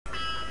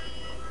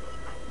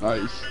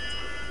Nice.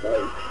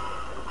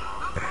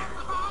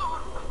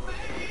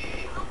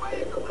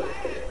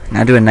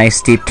 Now do a nice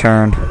steep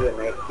turn.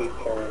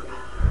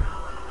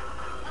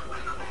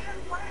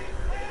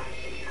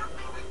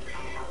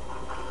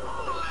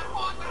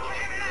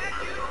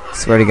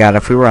 Swear to God,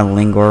 if we were on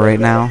Lingor right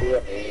now.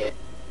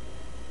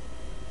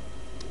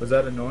 Was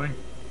that annoying?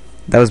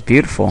 That was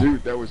beautiful.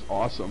 Dude, that was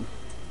awesome.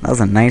 That was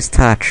a nice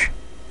touch.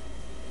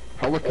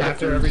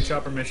 After every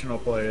chopper mission, I'll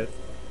play it.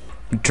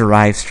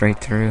 Drive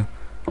straight through.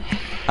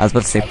 I was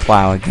about to say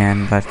plow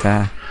again, but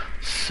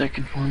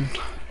Second one.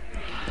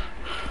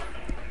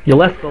 You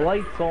left the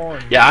lights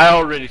on. Yeah, I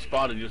already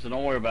spotted you, so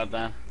don't worry about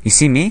that. you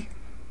see me?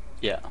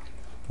 Yeah.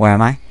 Where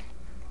am I?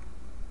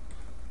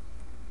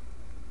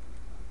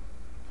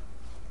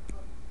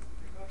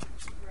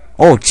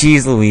 Oh,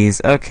 jeez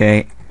Louise.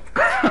 Okay.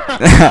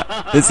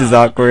 This is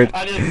awkward.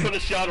 I just put a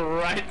shot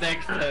right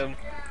next to him.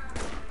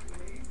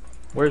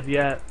 Where's he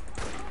at?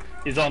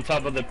 He's on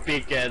top of the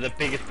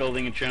biggest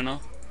building in China.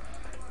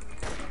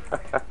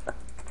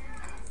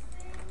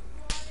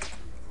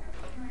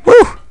 Woo!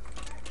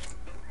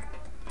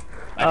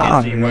 I can't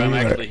Oh, see where I'm no.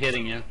 actually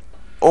hitting you.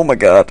 Oh my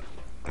God.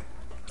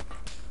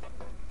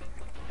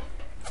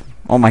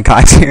 Oh my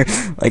God, here.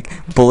 Like,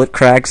 bullet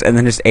cracks and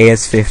then just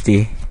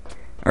AS-50.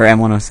 Or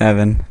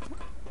M107.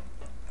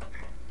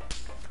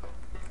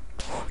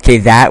 Okay,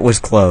 that was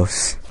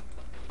close.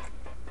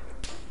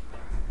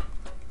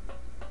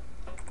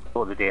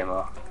 For the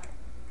demo.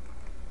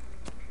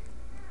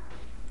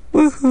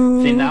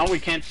 Woohoo! See, now we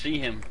can't see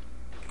him.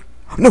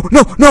 No,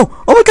 no, no!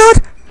 Oh my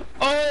God!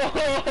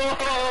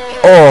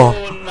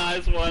 Oh,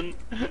 nice one.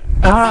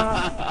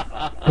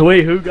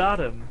 Wait, who got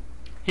him?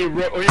 He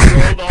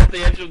rolled off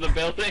the edge of the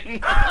building.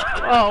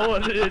 Oh,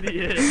 what an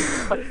idiot.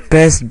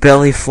 Best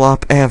belly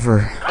flop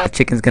ever. The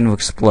chicken's gonna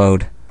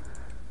explode.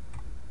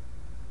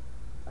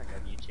 I love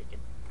you, chicken.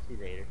 See you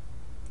later.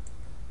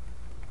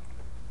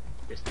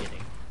 Just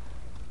kidding.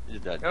 He's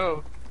dead.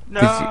 No,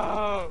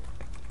 no.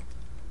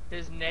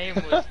 His name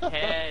was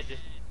Ted.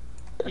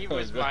 He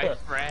was my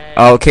friend.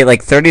 Oh, okay,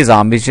 like 30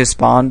 zombies just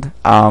spawned.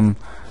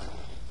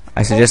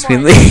 I suggest we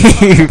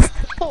leave.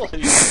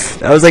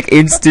 That was like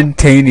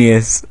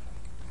instantaneous.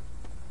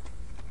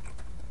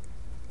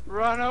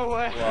 Run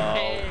away.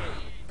 Wow.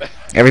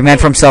 Every man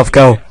for himself,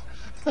 go.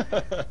 They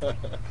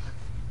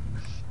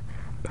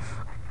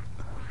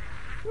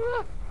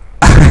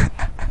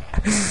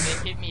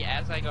hit me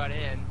as I got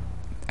in.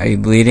 Are you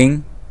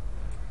bleeding?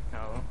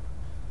 No,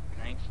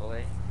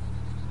 thankfully.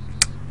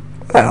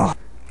 Well.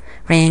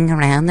 Ring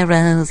around the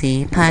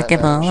rosy,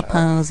 pocket full of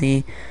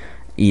posy.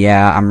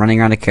 Yeah, I'm running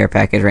around a care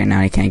package right now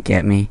and he can't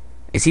get me.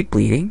 Is he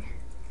bleeding?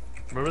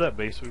 Remember that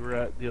base we were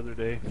at the other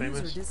day,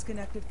 Famous?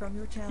 Disconnected from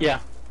your channel.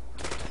 Yeah.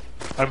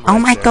 I'm Oh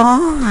right my there.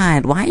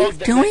 God! Why are you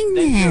Danger, doing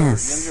Danger,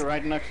 this? Danger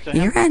right next to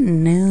him. You're a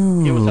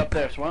He was up noob.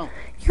 there as well.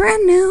 You're a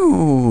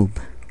noob.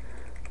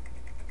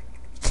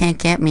 Can't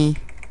get me.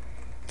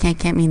 Can't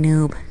get me,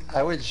 noob.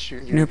 I would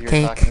shoot you Noob if you were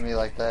cake. talking to me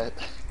like that.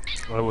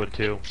 I would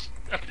too.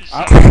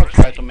 I'll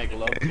try to make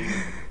love to you.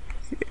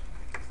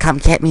 Come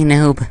get me,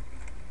 noob.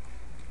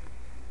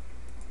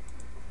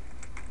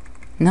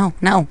 No,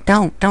 no,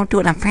 don't do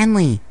it. I'm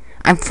friendly.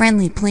 I'm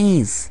friendly,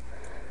 please.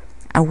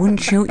 I wouldn't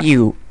shoot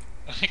you.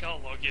 I think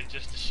I'll log in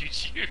just to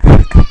shoot you.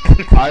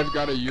 I've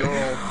got a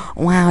Euro.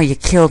 Wow, you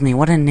killed me.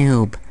 What a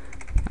noob.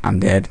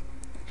 I'm dead.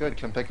 Good,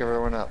 come pick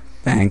everyone up.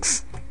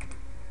 Thanks.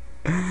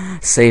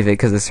 Save it,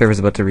 because the server's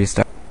about to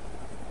restart.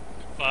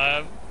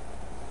 5.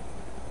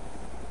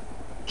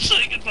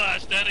 Say goodbye,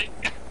 Steady.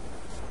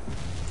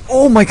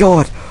 Oh my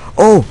God!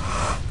 Oh!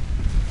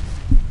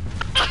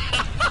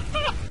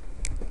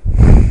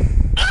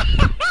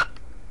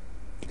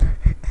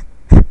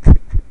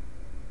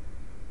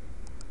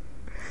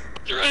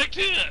 Direct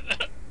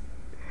hit.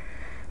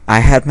 I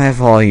had my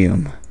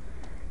volume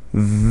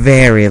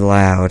very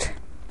loud.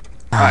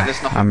 Alright,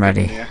 there's nothing I'm good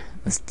in ready. here.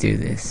 Let's do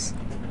this.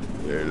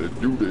 Yeah, let's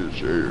do this,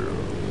 yeah.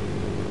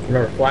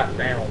 Remember, flat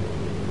down.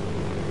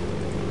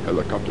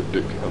 Helicopter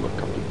dick,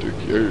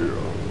 yeah.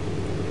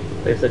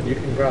 They said you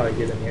can probably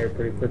get in here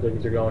pretty quickly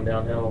because you're going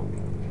downhill.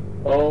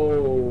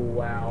 Oh,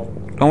 wow.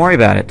 Don't worry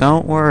about it.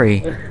 Don't worry.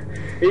 You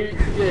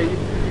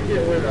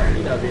get rid of,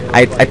 you know, being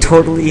I like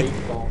totally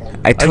baseball.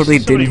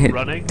 didn't hit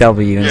running.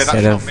 W Yeah, that's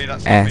instead not of me,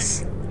 that's not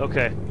S.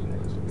 Okay.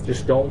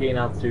 Just don't gain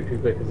altitude too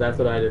quick because that's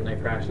what I did and I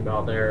crashed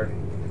about there.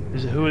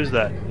 Who is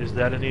that? Is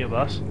that any of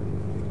us?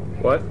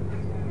 What?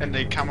 In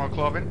the camo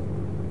clothing?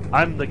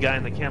 I'm the guy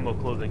in the camo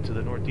clothing to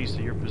the northeast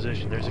of your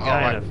position. There's a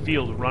guy in a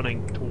field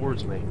running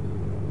towards me.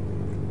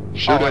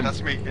 Right,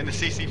 that's me. In the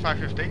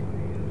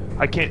CC-550?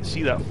 I can't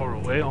see that far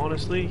away,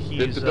 honestly.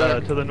 He's to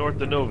the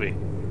north of Novi.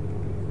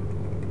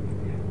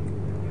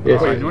 Yeah,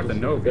 Wait, north of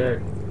Novi.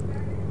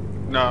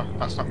 No,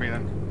 that's not me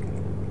then.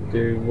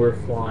 Dude, we're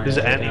flying. Is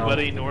right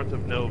anybody north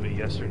of Novi?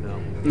 Yes or no?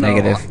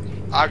 Negative.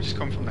 I've just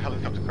come from the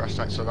helicopter crash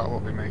site, so that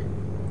won't be me.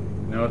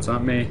 No, it's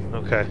not me.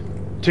 Okay.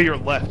 To your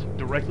left.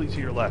 Directly to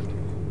your left.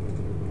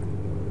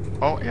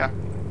 Oh, yeah.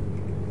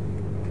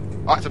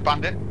 Oh, it's a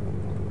bandit.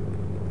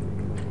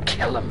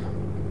 Kill him.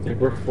 Dude,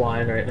 we're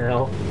flying right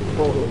now.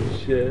 Holy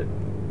shit.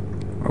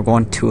 We're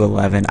going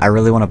 211. I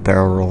really want a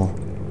barrel roll.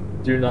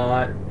 Do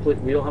not.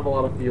 We don't have a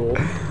lot of fuel.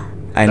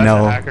 I That's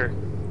know. a hacker.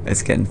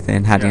 It's getting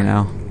thin. How do you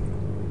know?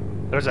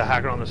 There's a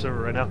hacker on the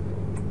server right now.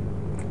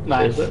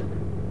 Is it?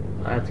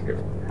 That's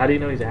good. How do you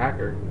know he's a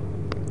hacker?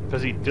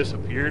 Because he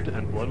disappeared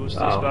and blood was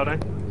still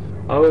spouting.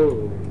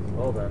 Oh,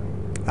 well then.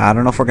 I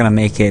don't know if we're gonna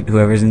make it.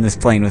 Whoever's in this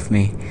plane with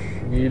me.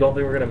 You don't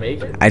think we're gonna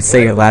make it? I'd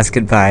say your last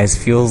goodbyes.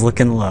 Fuel's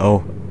looking low.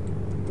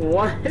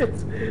 What?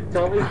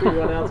 Tell me if we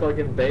run out so I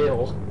can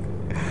bail.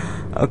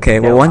 Okay,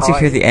 well once you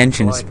hear the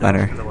engine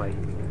sputter.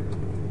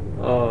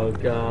 Oh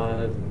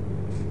god.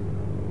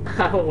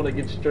 I don't want to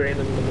get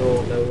stranded in the middle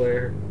of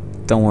nowhere.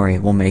 Don't worry,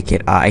 we'll make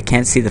it. I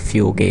can't see the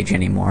fuel gauge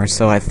anymore,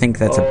 so I think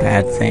that's a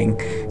bad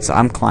thing. So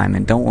I'm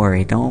climbing. Don't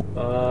worry. Don't.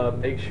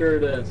 Make sure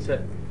to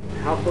set.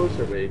 How close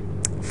are we?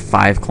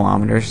 5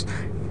 kilometers.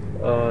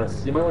 So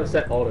you might want to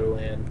set auto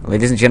land.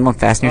 Ladies and gentlemen,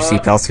 fasten your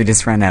seatbelts. We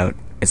just ran out.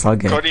 It's all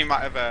good. Cody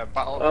might have a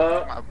might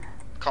have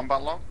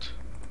combat locked.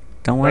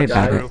 Don't worry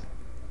about it.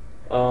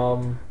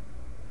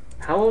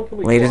 How long can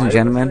we Ladies and glide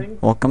gentlemen, this thing?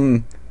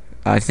 welcome.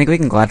 I think we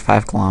can glide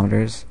 5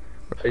 kilometers.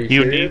 Are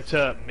You serious? need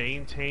to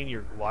maintain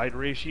your glide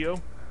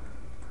ratio.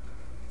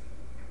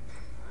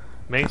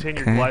 Maintain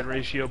your glide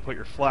ratio. Put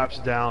your flaps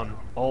down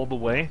all the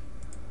way,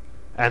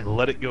 and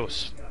let it go.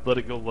 Let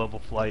it go level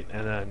flight,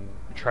 and then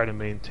try to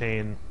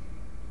maintain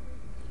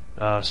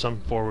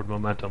some forward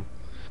momentum.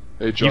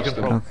 Hey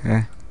Justin,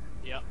 Okay.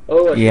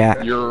 Oh,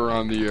 Yeah. you're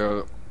on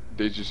the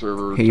DayZ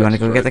server. Hey, you want to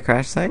Texas, go get the right?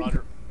 crash site?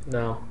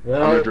 No. I'm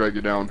gonna drag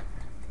you down.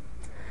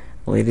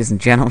 Ladies and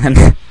gentlemen,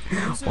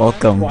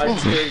 welcome. Fly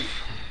straight.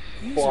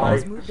 Fly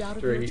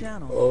straight.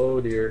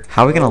 Oh dear.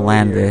 How are we gonna Oh,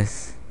 land dear.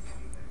 this?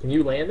 Can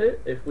you land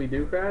it if we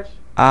do crash?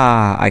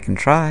 I can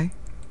try.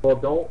 Well,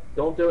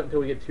 don't do it until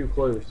we get too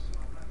close.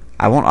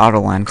 I won't auto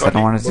land because I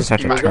don't want us to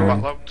start You to might have combat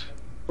turn. locked.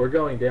 We're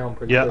going down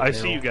pretty Yeah, quick I now.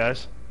 see you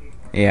guys.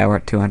 Yeah, we're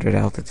at 200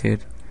 altitude.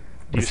 Do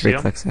We're you 3 see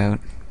 'em? clicks out.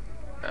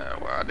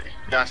 Where are they?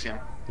 Yeah, I see him.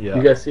 Yeah.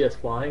 You guys see us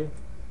flying?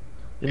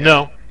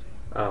 No.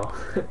 Oh.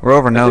 We're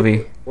over I think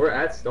Novi. We're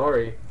at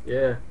Starry.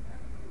 Yeah.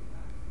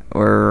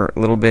 We're a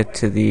little bit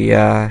to the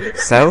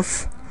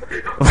south.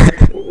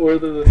 We're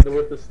the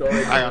north of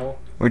Starry now.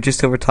 We're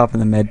just over top of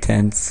the med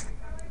tents.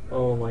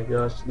 Oh my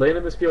gosh. Land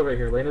in this field right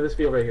here. Land in this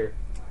field right here.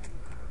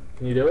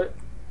 Can you do it?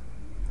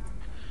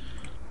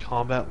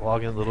 Combat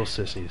logging little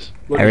sissies.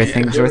 Look, Everything's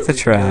you can do worth it, a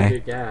we can go try.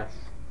 get gas.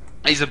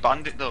 He's a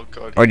bandit though,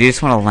 Cody. Or do you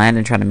just want to land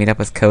and try to meet up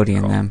with Cody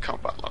and them?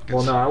 Combat locked.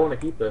 Well, no, I want to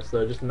keep this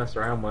though, just to mess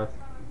around with.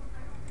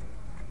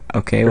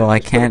 Okay, well I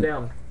Just put it can't.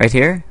 down. Right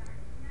here?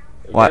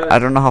 What? Yes. I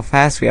don't know how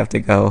fast we have to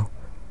go.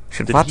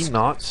 Should Did flaps? he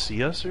not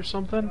see us or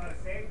something?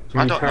 Can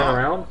I you don't turn know.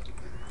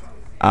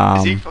 around?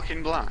 Is he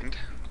fucking blind?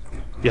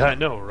 Yeah, I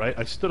know, right?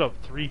 I stood up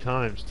 3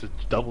 times to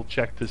double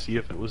check to see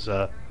if it was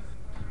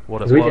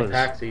what it We was. can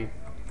taxi.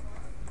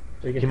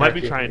 We can He might be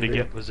taxi if trying to we do.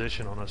 get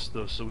position on us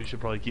though, so we should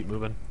probably keep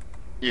moving.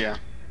 Yeah.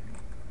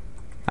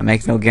 I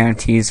make no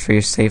guarantees for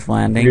your safe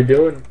landing. You're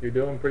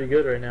doing pretty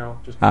good right now.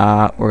 Just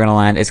We're gonna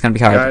land. It's gonna be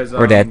hard. Guys,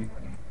 We're dead.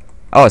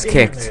 Oh, it's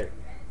kicked.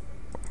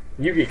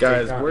 You get Guys,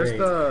 kicked, not where's me.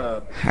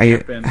 the Are you?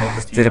 ship in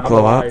both the Did it teams?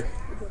 blow up? alive.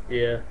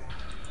 Yeah.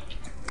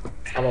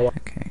 I'm alive.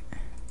 Okay.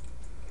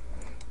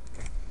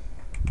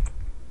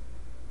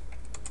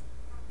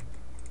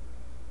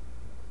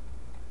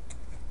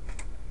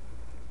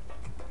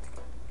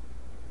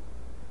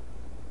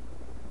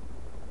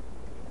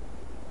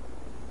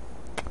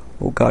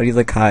 Oh god, you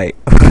look high.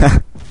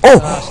 That's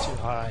Oh!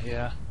 too high,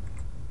 yeah.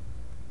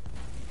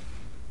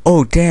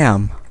 Oh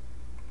damn!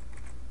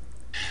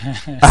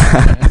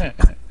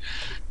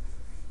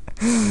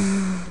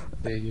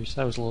 Figures.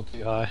 That was a little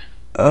too high.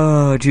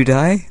 Oh, did you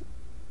die?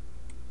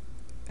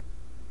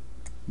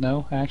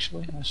 No,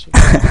 actually. I should.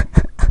 I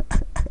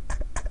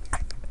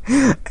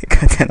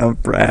got that on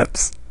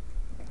Braps.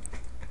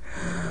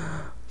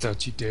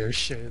 Don't you dare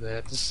share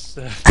that. This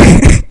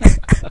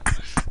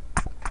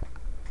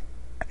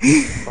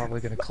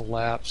probably gonna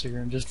collapse here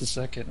in just a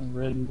second. I'm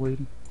red and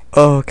bleeding.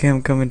 Oh, okay,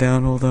 I'm coming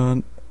down. Hold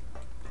on.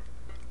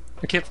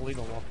 I can't believe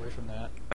I walked away from that.